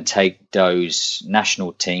come and take those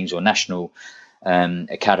national teams or national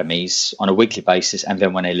academies on a weekly basis, and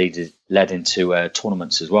then when they led into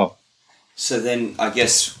tournaments as well. So then, I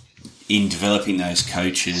guess, in developing those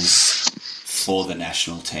coaches for the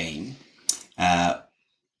national team,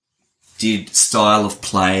 did style of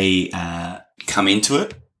play come into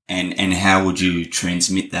it, and how would you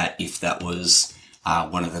transmit that if that was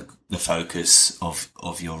one of the focus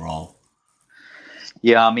of your role?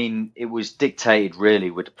 Yeah, I mean, it was dictated really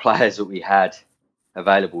with the players that we had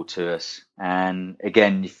available to us. And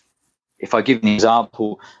again, if I give an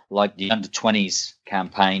example, like the under-20s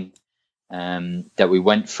campaign that we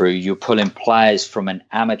went through, you're pulling players from an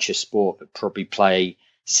amateur sport that probably play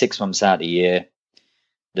 6 months out of the year.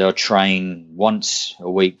 They'll train once a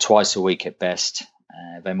week, twice a week at best.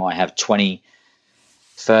 They might have 20,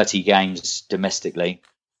 30 games domestically.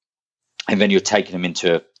 And then you're taking them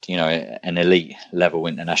into an elite level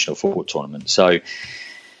international football tournament. So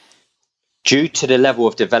due to the level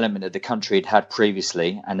of development that the country had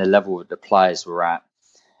previously and the level that the players were at,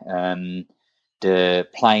 the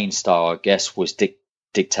playing style, I guess, was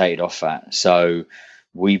dictated off that. So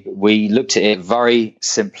we looked at it very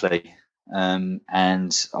simply, and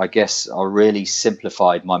I guess I really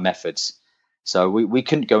simplified my methods. So we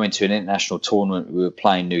couldn't go into an international tournament. We were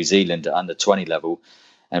playing New Zealand at under 20 level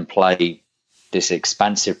and play this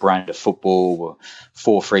expansive brand of football,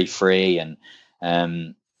 4-3-3,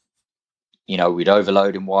 and we'd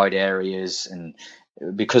overload in wide areas, and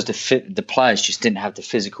because the players just didn't have the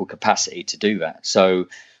physical capacity to do that. So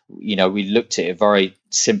we looked at it very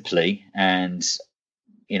simply, and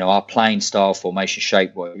our playing style, formation,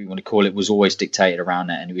 shape, whatever you want to call it, was always dictated around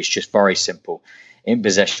that, and it was just very simple. In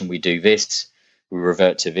possession, we do this, we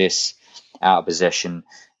revert to this. Out of possession,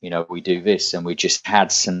 we do this, and we just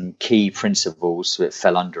had some key principles that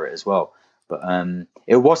fell under it as well. But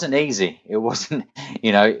it wasn't easy. It wasn't,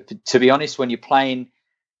 to be honest, when you're playing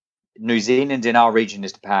New Zealand in our region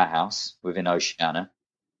is the powerhouse within Oceania.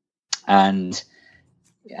 And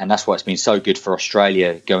that's why it's been so good for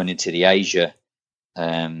Australia going into the Asia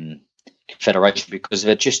Federation, because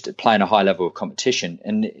they're just playing a high level of competition.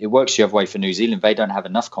 And it works the other way for New Zealand. They don't have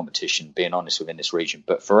enough competition, being honest, within this region.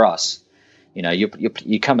 But for us,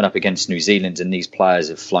 you're coming up against New Zealand, and these players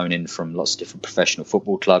have flown in from lots of different professional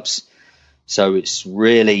football clubs. So it's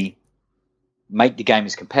really make the game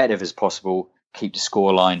as competitive as possible, keep the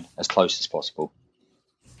scoreline as close as possible.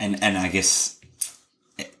 And I guess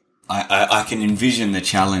I can envision the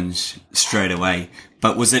challenge straight away.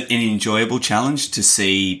 But was it an enjoyable challenge to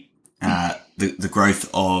see the growth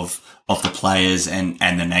of the players and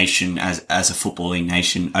the nation as a footballing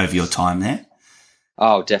nation over your time there?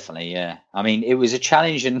 Oh, definitely, yeah. I mean, it was a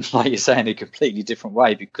challenge in, like you're saying, a completely different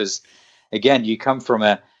way, because, again, you come from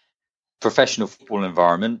a professional football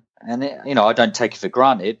environment, and I don't take it for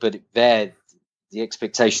granted, but there the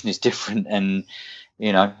expectation is different, and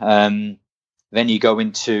then you go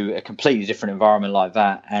into a completely different environment like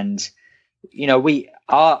that, and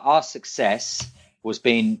our success was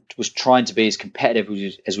trying to be as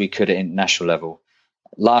competitive as we could at international level.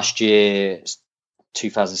 Last year,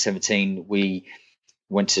 2017, we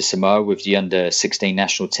went to Samoa with the under-16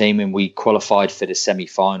 national team, and we qualified for the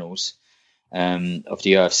semi-finals of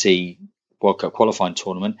the OFC World Cup qualifying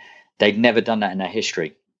tournament. They'd never done that in their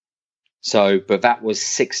history. But that was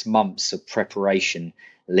 6 months of preparation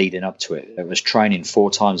leading up to it. It was training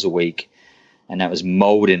 4 times a week, and that was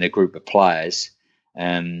molding a group of players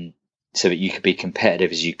so that you could be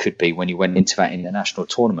competitive as you could be when you went into that international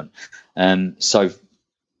tournament. So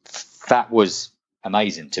that was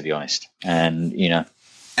amazing, to be honest. And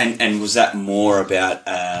was that more about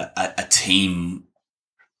a team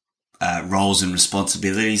roles and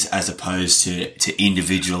responsibilities as opposed to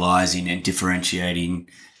individualizing and differentiating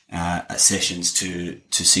sessions to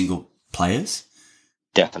single players?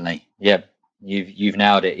 Definitely. Yeah. You've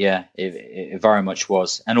nailed it. Yeah, it very much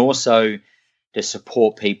was. And also the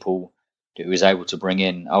support people that he was able to bring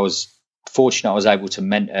in. I was fortunate I was able to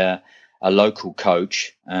mentor a local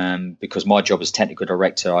coach because my job as technical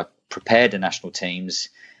director, I prepared the national teams,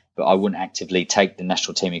 but I wouldn't actively take the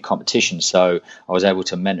national team in competition. So I was able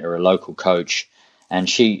to mentor a local coach, and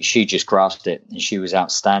she just grasped it, and she was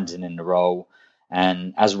outstanding in the role.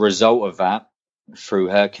 And as a result of that, through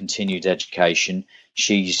her continued education,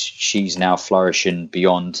 she's now flourishing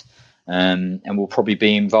beyond, and will probably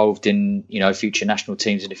be involved in future national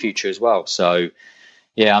teams in the future as well. So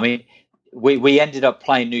yeah, I mean, we ended up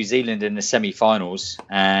playing New Zealand in the semi-finals,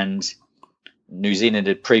 and New Zealand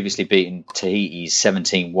had previously beaten Tahiti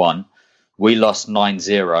 17-1. We lost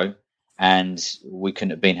 9-0, and we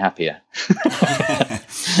couldn't have been happier.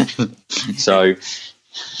 So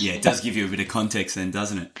yeah, it does give you a bit of context then,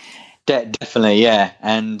 doesn't it? Definitely, yeah.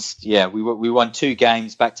 And yeah, we won 2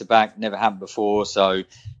 games back to back, never happened before. So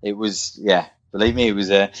it was, yeah, believe me, it was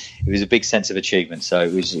a big sense of achievement. So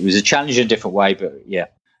it was a challenge in a different way, but yeah.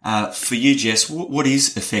 For you, Jess, what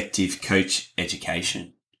is effective coach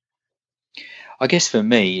education? I guess for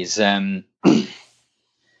me is I've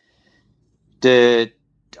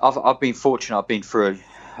been fortunate. I've been through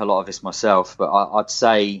a lot of this myself, but I'd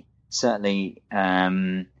say certainly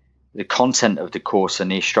the content of the course and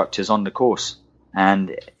the instructors on the course.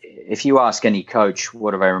 And if you ask any coach,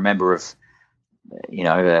 what do they remember of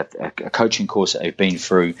a coaching course that they've been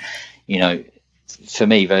through? For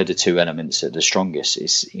me, they're the 2 elements that are the strongest.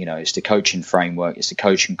 It's the coaching framework, it's the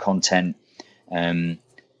coaching content,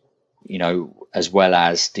 as well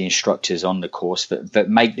as the instructors on the course that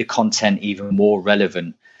make the content even more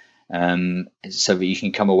relevant, so that you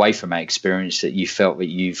can come away from that experience that you felt that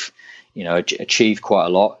you've achieved quite a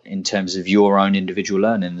lot in terms of your own individual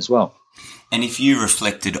learning as well. And if you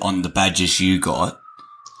reflected on the badges you got,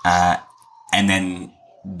 and then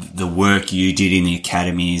the work you did in the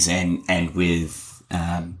academies and with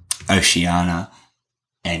Oceania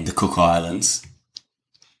and the Cook Islands,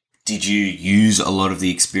 did you use a lot of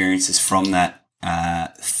the experiences from that,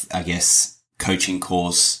 I guess, coaching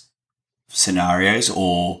course scenarios,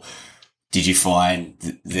 or did you find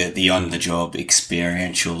the on-the-job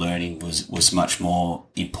experiential learning was much more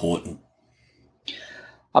important?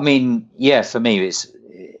 I mean, yeah, for me,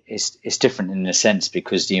 it's different in a sense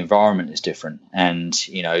because the environment is different, and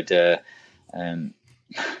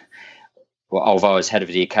although I was head of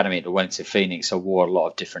the academy at the Wellington Phoenix, I wore a lot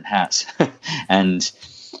of different hats, and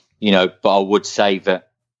but I would say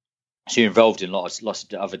that so you're involved in lots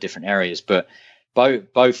of other different areas, but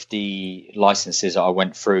both the licenses that I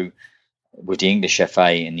went through with the English FA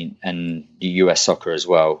and the US soccer as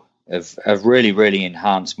well have really, really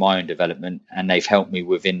enhanced my own development, and they've helped me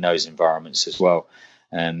within those environments as well,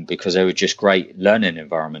 because they were just great learning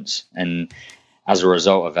environments. And as a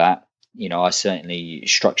result of that, I certainly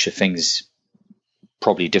structure things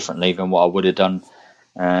probably differently than what I would have done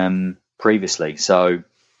previously. So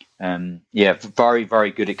yeah, very,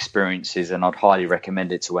 very good experiences, and I'd highly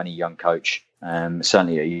recommend it to any young coach,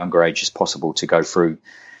 certainly at a younger age as possible, to go through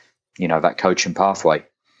that coaching pathway.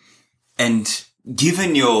 And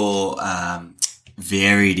given your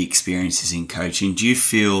varied experiences in coaching, do you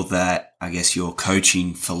feel that, I guess, your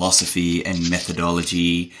coaching philosophy and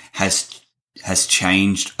methodology has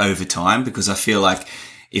changed over time? Because I feel like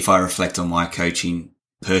if I reflect on my coaching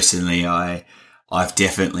personally, I've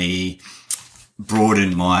definitely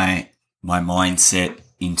broadened my mindset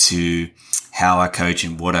into how I coach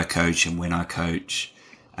and what I coach and when I coach,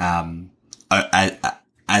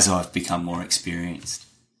 as I've become more experienced.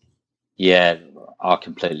 Yeah, I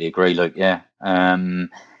completely agree, Luke. Yeah.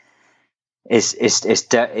 It's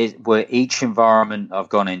where each environment I've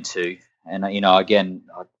gone into, and again,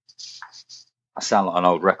 I sound like an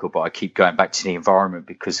old record, but I keep going back to the environment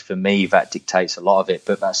because for me that dictates a lot of it.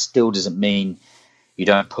 But that still doesn't mean you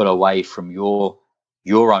don't pull away from your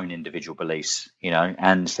own individual beliefs,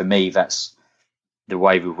 And for me, that's the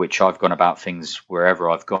way with which I've gone about things wherever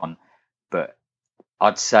I've gone. But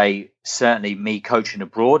I'd say certainly me coaching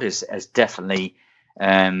abroad has definitely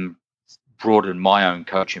broadened my own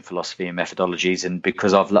coaching philosophy and methodologies, and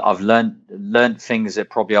because I've learned things that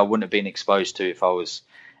probably I wouldn't have been exposed to if I was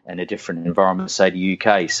in a different environment, say the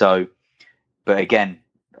UK. So, but again,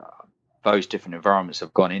 those different environments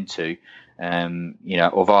I've gone into,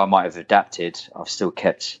 although I might have adapted, I've still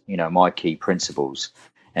kept my key principles.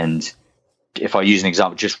 And if I use an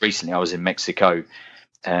example, just recently I was in Mexico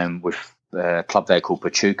with a club there called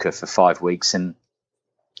Pachuca for 5 weeks, and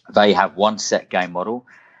They have one set game model,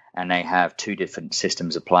 and they have two different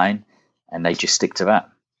systems of playing, and they just stick to that.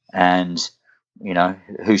 And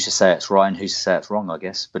who's to say it's right and who's to say it's wrong, I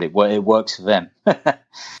guess, but it works for them.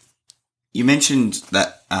 You mentioned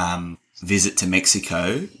that visit to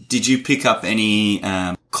Mexico. Did you pick up any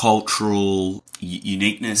cultural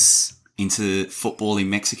uniqueness into football in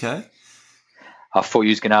Mexico? I thought you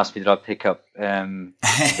was going to ask me did I pick up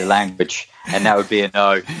the language, and that would be a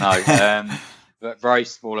no. But very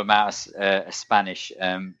small amount of Spanish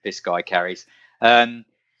this guy carries. I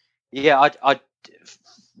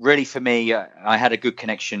really, for me, I had a good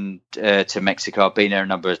connection to Mexico. I've been there a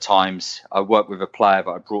number of times. I worked with a player that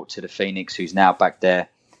I brought to the Phoenix who's now back there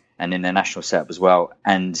and in the national setup as well.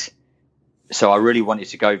 And so I really wanted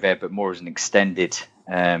to go there, but more as an extended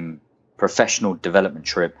professional development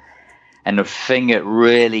trip. And the thing that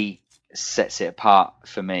really sets it apart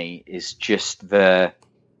for me is just the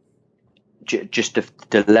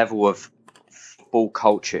level of full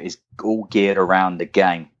culture is all geared around the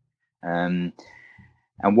game. And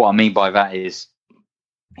what I mean by that is,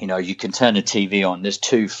 you can turn the TV on. There's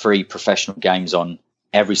 2-3 professional games on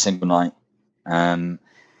every single night.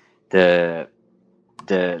 The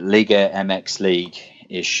Liga MX League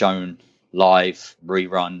is shown live,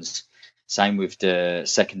 reruns. Same with the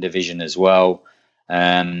second division as well.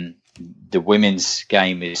 The women's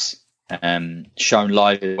game is shown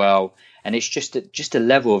live as well. And it's just a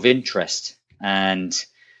level of interest and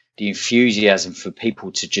the enthusiasm for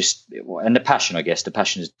people to and the passion, I guess. The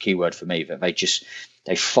passion is the key word for me, that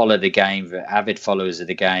they follow the game, they're avid followers of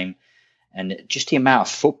the game, and just the amount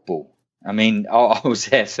of football. I mean, I was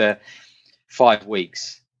there for 5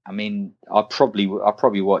 weeks. I mean, I'll probably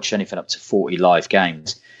watch anything up to 40 live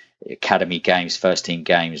games, academy games, first team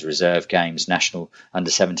games, reserve games, national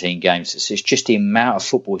under-17 games. It's just the amount of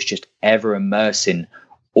football is just ever immersing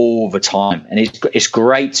all the time, and it's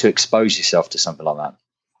great to expose yourself to something like that.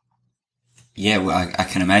 Yeah, well, I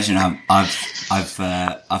can imagine.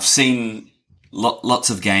 I've seen lots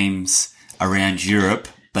of games around Europe,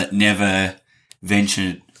 but never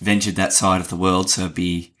ventured that side of the world. So I'd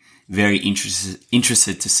be very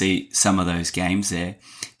interested to see some of those games there.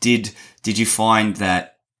 Did you find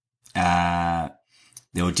that there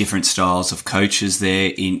were different styles of coaches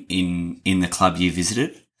there in the club you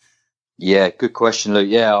visited? Yeah, good question, Luke.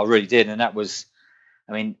 Yeah, I really did. And that was,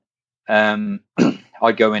 I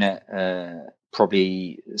go in at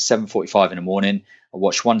probably 7:45 in the morning. I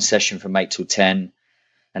watch one session from 8 till 10,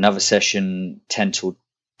 another session 10 till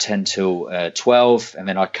 12, and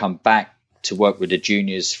then I come back to work with the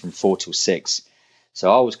juniors from 4 till 6.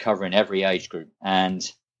 So I was covering every age group. And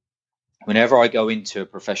whenever I go into a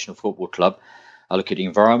professional football club, I look at the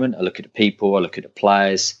environment, I look at the people, I look at the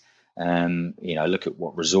players, look at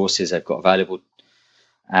what resources they've got available.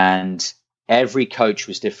 And every coach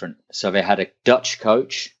was different. So they had a Dutch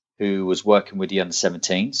coach who was working with the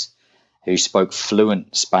under-17s, who spoke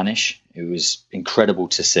fluent Spanish. It was incredible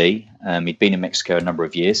to see. He'd been in Mexico a number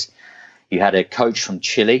of years. You had a coach from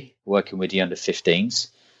Chile working with the under-16s,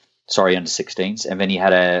 and then he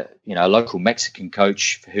had a local Mexican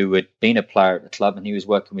coach who had been a player at the club, and he was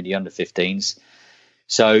working with the under-15s.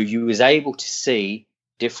 So you was able to see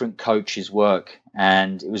different coaches work,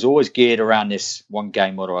 and it was always geared around this one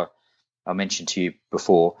game model I mentioned to you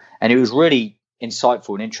before. And it was really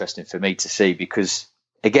insightful and interesting for me to see, because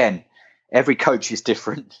again, every coach is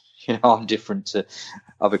different. I'm different to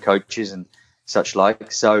other coaches and such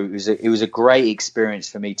like. So it was a great experience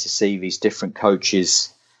for me to see these different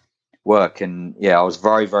coaches work. And yeah, I was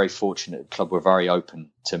very, very fortunate. The club were very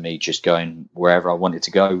open to me just going wherever I wanted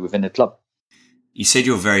to go within the club. You said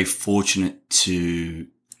you're very fortunate to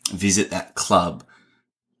visit that club.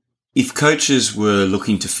 If coaches were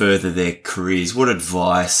looking to further their careers, what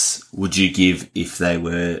advice would you give if they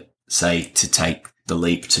were, say, to take the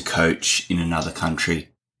leap to coach in another country,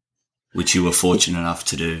 which you were fortunate enough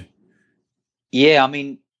to do? Yeah,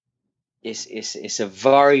 it's a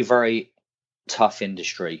very, very tough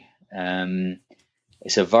industry.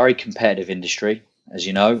 It's a very competitive industry, as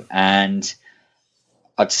you know, and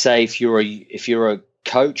I'd say if you're a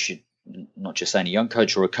coach, not just saying a young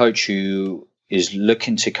coach, or a coach who is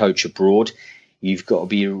looking to coach abroad, you've got to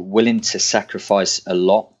be willing to sacrifice a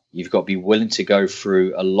lot. You've got to be willing to go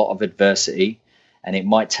through a lot of adversity, and it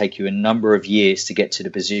might take you a number of years to get to the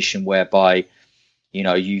position whereby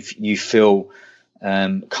you feel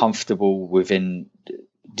comfortable within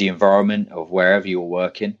the environment of wherever you're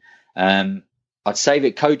working. I'd say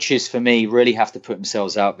that coaches, for me, really have to put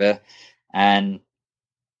themselves out there, and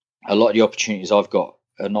a lot of the opportunities I've got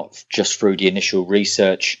are not just through the initial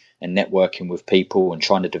research and networking with people and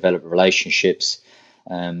trying to develop relationships.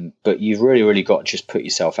 But you've really got to just put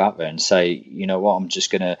yourself out there and say, you know what, I'm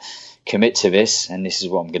just going to commit to this, and this is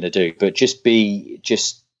what I'm going to do. But just be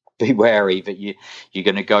wary that you're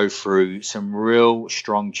going to go through some real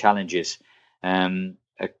strong challenges.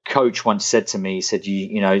 A coach once said to me, he said,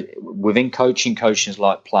 you know, within coaching is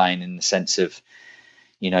like playing, in the sense of,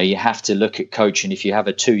 you know, you have to look at coaching. If you have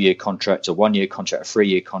a 2-year contract, a 1-year contract, a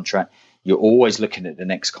 3-year contract, you're always looking at the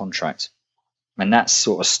next contract. And that's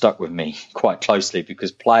sort of stuck with me quite closely,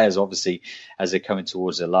 because players, obviously, as they're coming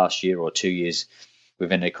towards their last year or 2 years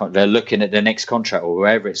within their contract, they're looking at the next contract or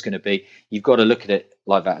wherever it's going to be. You've got to look at it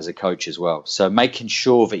like that as a coach as well. So making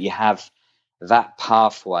sure that you have that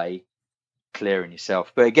pathway clear in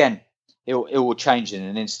yourself. But again, it will change in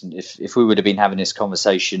an instant. If we would have been having this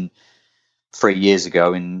conversation 3 years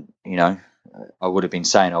ago, and, you know, I would have been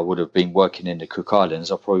saying I would have been working in the Cook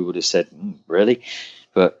Islands, I probably would have said, really?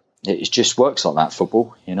 But it just works like that,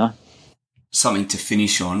 football, you know. Something to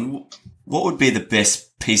finish on. What would be the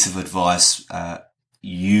best piece of advice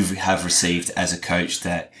you have received as a coach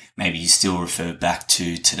that maybe you still refer back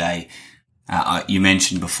to today? You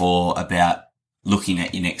mentioned before about looking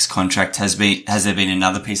at your next contract. Has there been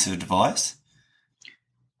another piece of advice?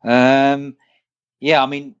 Yeah, I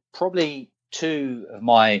mean, probably two of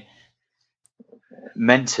my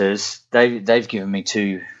mentors, they've given me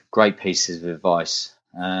two great pieces of advice.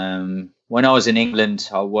 When I was in England,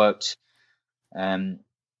 I worked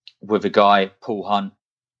with a guy, Paul Hunt,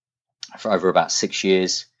 for over about 6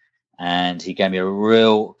 years, and he gave me a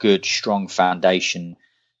real good, strong foundation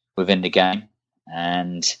within the game.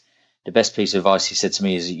 And the best piece of advice he said to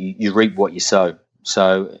me is you reap what you sow.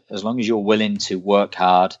 So as long as you're willing to work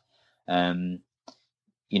hard,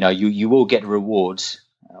 you know, you will get rewards.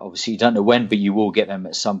 Obviously, you don't know when, but you will get them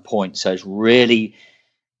at some point. So it's really,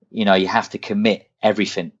 you know, you have to commit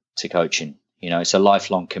everything to coaching. You know, it's a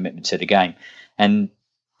lifelong commitment to the game. And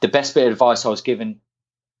the best bit of advice I was given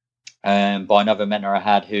by another mentor I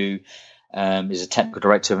had, who is a technical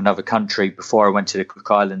director of another country, before I went to the Cook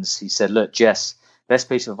Islands, he said, look, Jess, best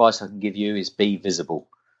piece of advice I can give you is be visible.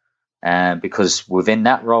 Because within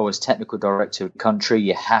that role as technical director of the country,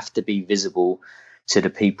 you have to be visible to the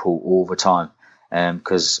people all the time.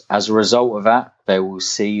 Because as a result of that, they will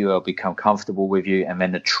see you, they'll become comfortable with you, and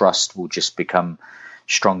then the trust will just become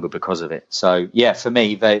stronger because of it. So, yeah, for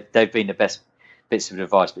me, they've been the best bits of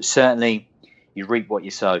advice. But certainly, you reap what you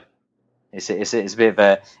sow. It's a bit of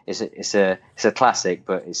a classic,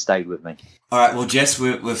 but it stayed with me. All right, well, Jess,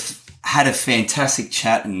 we've had a fantastic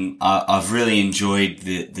chat, and I've really enjoyed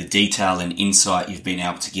the detail and insight you've been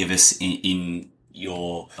able to give us in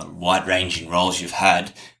your wide-ranging roles you've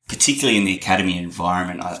had, particularly in the academy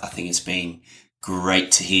environment. I think it's been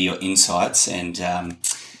great to hear your insights, and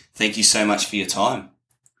thank you so much for your time.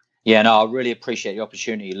 Yeah, no, I really appreciate the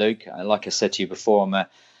opportunity, Luke. Like I said to you before,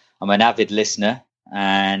 I'm an avid listener.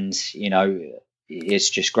 And, you know, it's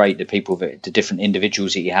just great the different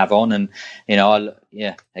individuals that you have on. And, you know,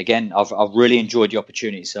 I've really enjoyed the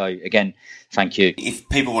opportunity. So, again, thank you. If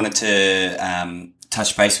people wanted to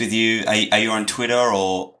touch base with you, are you on Twitter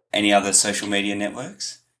or any other social media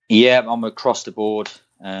networks? Yeah, I'm across the board.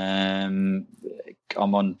 I'm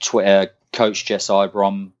on Twitter, Coach Jess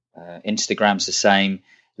Ibrom. Instagram's the same,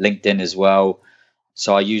 LinkedIn as well.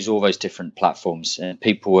 So I use all those different platforms, and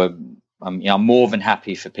people are... I'm more than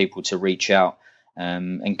happy for people to reach out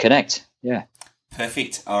and connect. Yeah.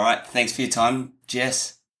 Perfect. All right. Thanks for your time,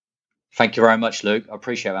 Jess. Thank you very much, Luke. I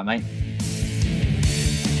appreciate that, mate.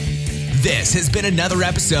 This has been another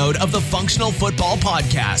episode of the Functional Football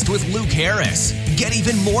Podcast with Luke Harris. Get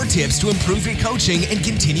even more tips to improve your coaching and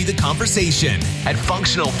continue the conversation at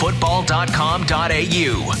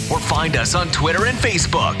functionalfootball.com.au or find us on Twitter and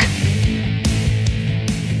Facebook.